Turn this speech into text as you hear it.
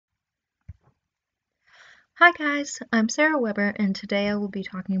Hi guys, I'm Sarah Weber and today I will be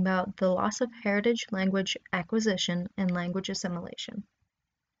talking about the loss of heritage language acquisition and language assimilation.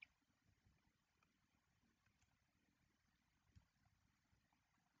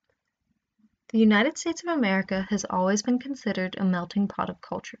 The United States of America has always been considered a melting pot of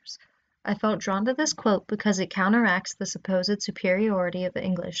cultures. I felt drawn to this quote because it counteracts the supposed superiority of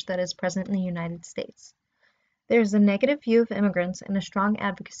English that is present in the United States. There is a negative view of immigrants and a strong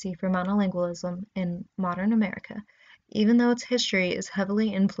advocacy for monolingualism in modern America, even though its history is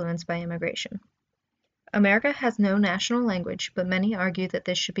heavily influenced by immigration. America has no national language, but many argue that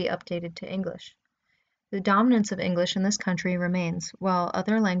this should be updated to English. The dominance of English in this country remains, while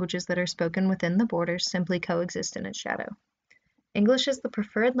other languages that are spoken within the borders simply coexist in its shadow. English is the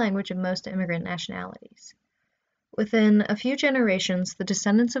preferred language of most immigrant nationalities. Within a few generations, the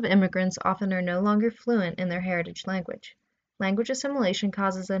descendants of immigrants often are no longer fluent in their heritage language. Language assimilation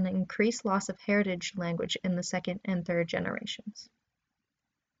causes an increased loss of heritage language in the second and third generations.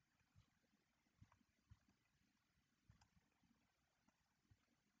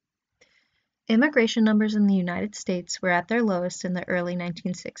 Immigration numbers in the United States were at their lowest in the early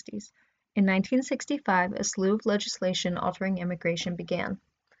 1960s. In 1965, a slew of legislation altering immigration began.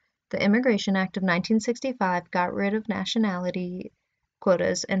 The Immigration Act of 1965 got rid of nationality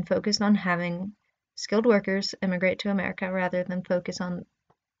quotas and focused on having skilled workers immigrate to America rather than focus on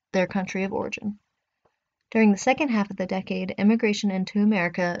their country of origin. During the second half of the decade, immigration into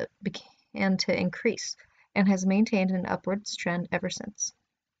America began to increase and has maintained an upwards trend ever since.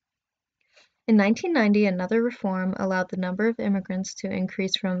 In 1990, another reform allowed the number of immigrants to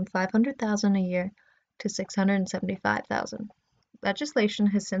increase from 500,000 a year to 675,000. Legislation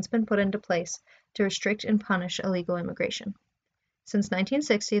has since been put into place to restrict and punish illegal immigration. Since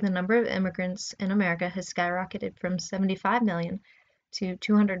 1960, the number of immigrants in America has skyrocketed from 75 million to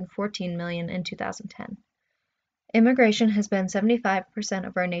 214 million in 2010. Immigration has been 75%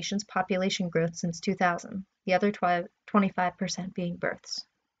 of our nation's population growth since 2000, the other 25% being births.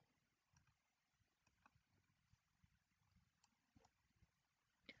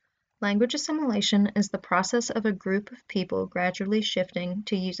 Language assimilation is the process of a group of people gradually shifting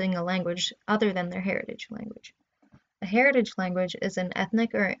to using a language other than their heritage language. A heritage language is an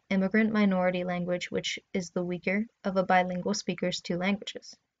ethnic or immigrant minority language which is the weaker of a bilingual speaker's two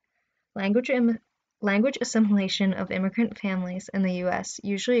languages. Language assimilation of immigrant families in the U.S.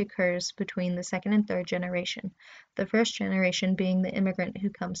 usually occurs between the second and third generation, the first generation being the immigrant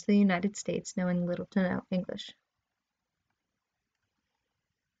who comes to the United States knowing little to no English.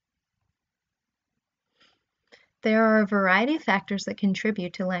 There are a variety of factors that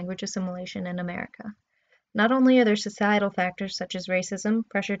contribute to language assimilation in America. Not only are there societal factors such as racism,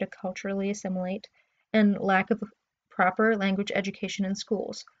 pressure to culturally assimilate, and lack of proper language education in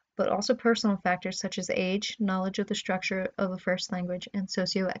schools, but also personal factors such as age, knowledge of the structure of a first language, and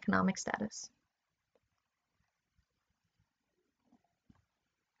socioeconomic status.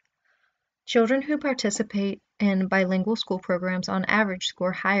 Children who participate in bilingual school programs on average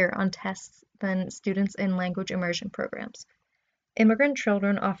score higher on tests than students in language immersion programs. Immigrant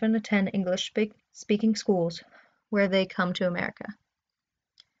children often attend English-speaking schools where they come to America.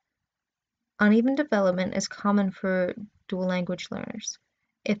 Uneven development is common for dual language learners.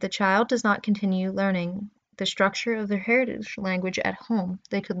 If the child does not continue learning the structure of their heritage language at home,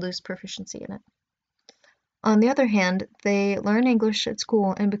 they could lose proficiency in it. On the other hand, they learn English at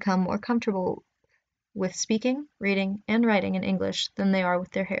school and become more comfortable with speaking, reading, and writing in English than they are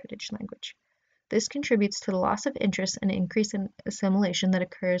with their heritage language. This contributes to the loss of interest and increase in assimilation that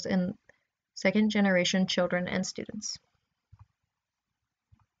occurs in second-generation children and students.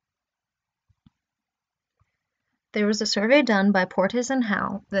 There was a survey done by Portes and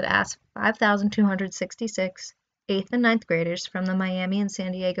Howe that asked 5,266 8th and ninth graders from the Miami and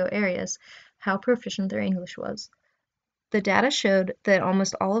San Diego areas how proficient their English was. The data showed that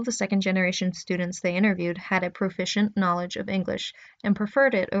almost all of the second-generation students they interviewed had a proficient knowledge of English and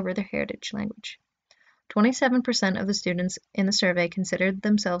preferred it over their heritage language. 27% of the students in the survey considered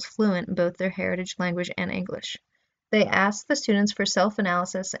themselves fluent in both their heritage language and English. They asked the students for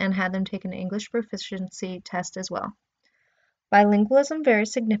self-analysis and had them take an English proficiency test as well. Bilingualism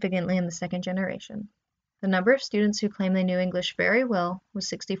varies significantly in the second generation. The number of students who claim they knew English very well was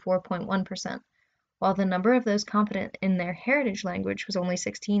 64.1%, while the number of those competent in their heritage language was only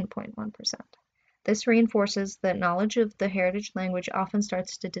 16.1%. This reinforces that knowledge of the heritage language often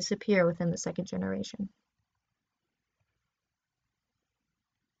starts to disappear within the second generation.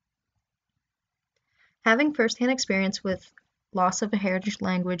 Having firsthand experience with loss of a heritage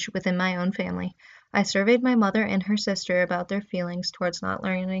language within my own family, I surveyed my mother and her sister about their feelings towards not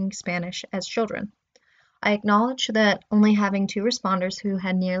learning Spanish as children. I acknowledge that only having two responders who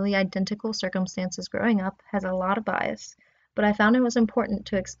had nearly identical circumstances growing up has a lot of bias, but I found it was important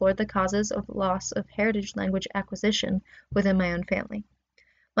to explore the causes of loss of heritage language acquisition within my own family.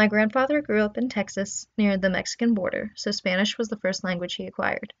 My grandfather grew up in Texas near the Mexican border, so Spanish was the first language he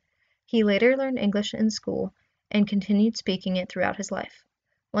acquired. He later learned English in school and continued speaking it throughout his life.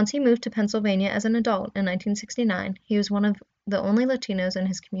 Once he moved to Pennsylvania as an adult in 1969, he was one of the only Latinos in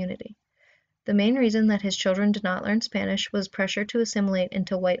his community. The main reason that his children did not learn Spanish was pressure to assimilate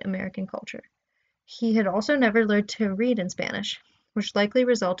into white American culture. He had also never learned to read in Spanish, which likely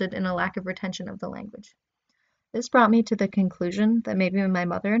resulted in a lack of retention of the language. This brought me to the conclusion that maybe my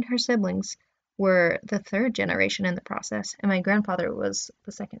mother and her siblings were the third generation in the process, and my grandfather was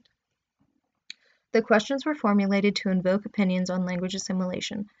the second. The questions were formulated to invoke opinions on language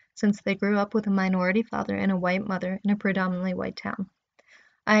assimilation, since they grew up with a minority father and a white mother in a predominantly white town.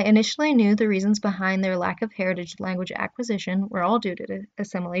 I initially knew the reasons behind their lack of heritage language acquisition were all due to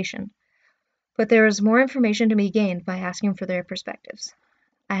assimilation, but there was more information to be gained by asking for their perspectives.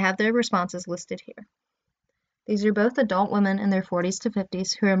 I have their responses listed here. These are both adult women in their 40s to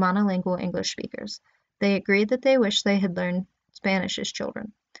 50s who are monolingual English speakers. They agreed that they wish they had learned Spanish as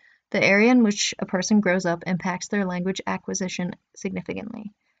children. The area in which a person grows up impacts their language acquisition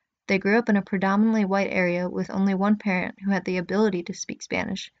significantly. They grew up in a predominantly white area with only one parent who had the ability to speak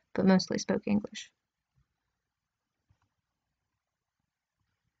Spanish, but mostly spoke English.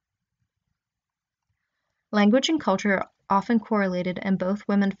 Language and culture often correlated, and both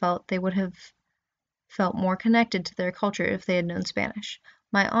women felt they would have felt more connected to their culture if they had known Spanish.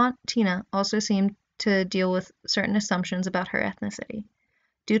 My aunt Tina also seemed to deal with certain assumptions about her ethnicity.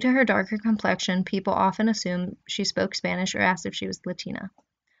 Due to her darker complexion, people often assumed she spoke Spanish or asked if she was Latina.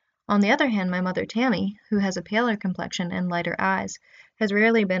 On the other hand, my mother Tammy, who has a paler complexion and lighter eyes, has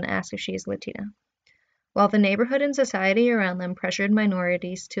rarely been asked if she is Latina. While the neighborhood and society around them pressured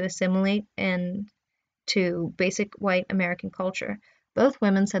minorities to assimilate into basic white American culture, both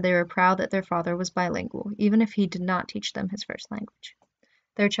women said they were proud that their father was bilingual, even if he did not teach them his first language.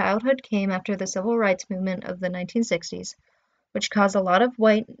 Their childhood came after the civil rights movement of the 1960s, which caused a lot of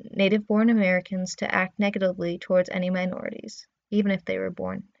white native-born Americans to act negatively towards any minorities, even if they were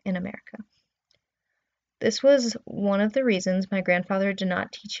born in America. This was one of the reasons my grandfather did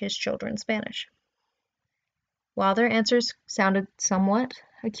not teach his children Spanish. While their answers sounded somewhat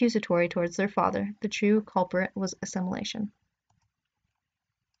accusatory towards their father, the true culprit was assimilation.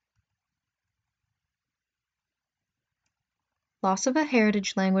 Loss of a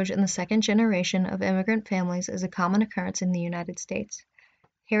heritage language in the second generation of immigrant families is a common occurrence in the United States.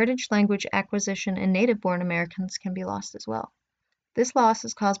 Heritage language acquisition in native-born Americans can be lost as well. This loss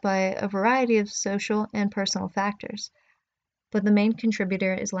is caused by a variety of social and personal factors, but the main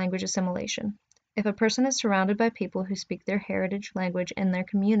contributor is language assimilation. If a person is surrounded by people who speak their heritage language in their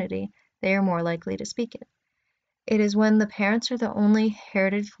community, they are more likely to speak it. It is when the parents are the only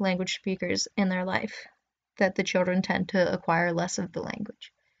heritage language speakers in their life that the children tend to acquire less of the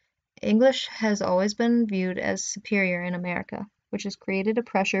language. English has always been viewed as superior in America, which has created a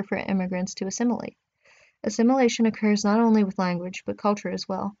pressure for immigrants to assimilate. Assimilation occurs not only with language, but culture as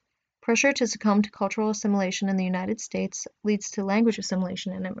well. Pressure to succumb to cultural assimilation in the United States leads to language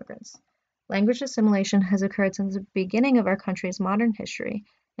assimilation in immigrants. Language assimilation has occurred since the beginning of our country's modern history,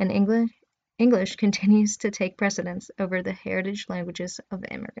 and English continues to take precedence over the heritage languages of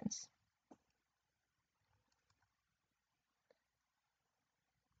immigrants.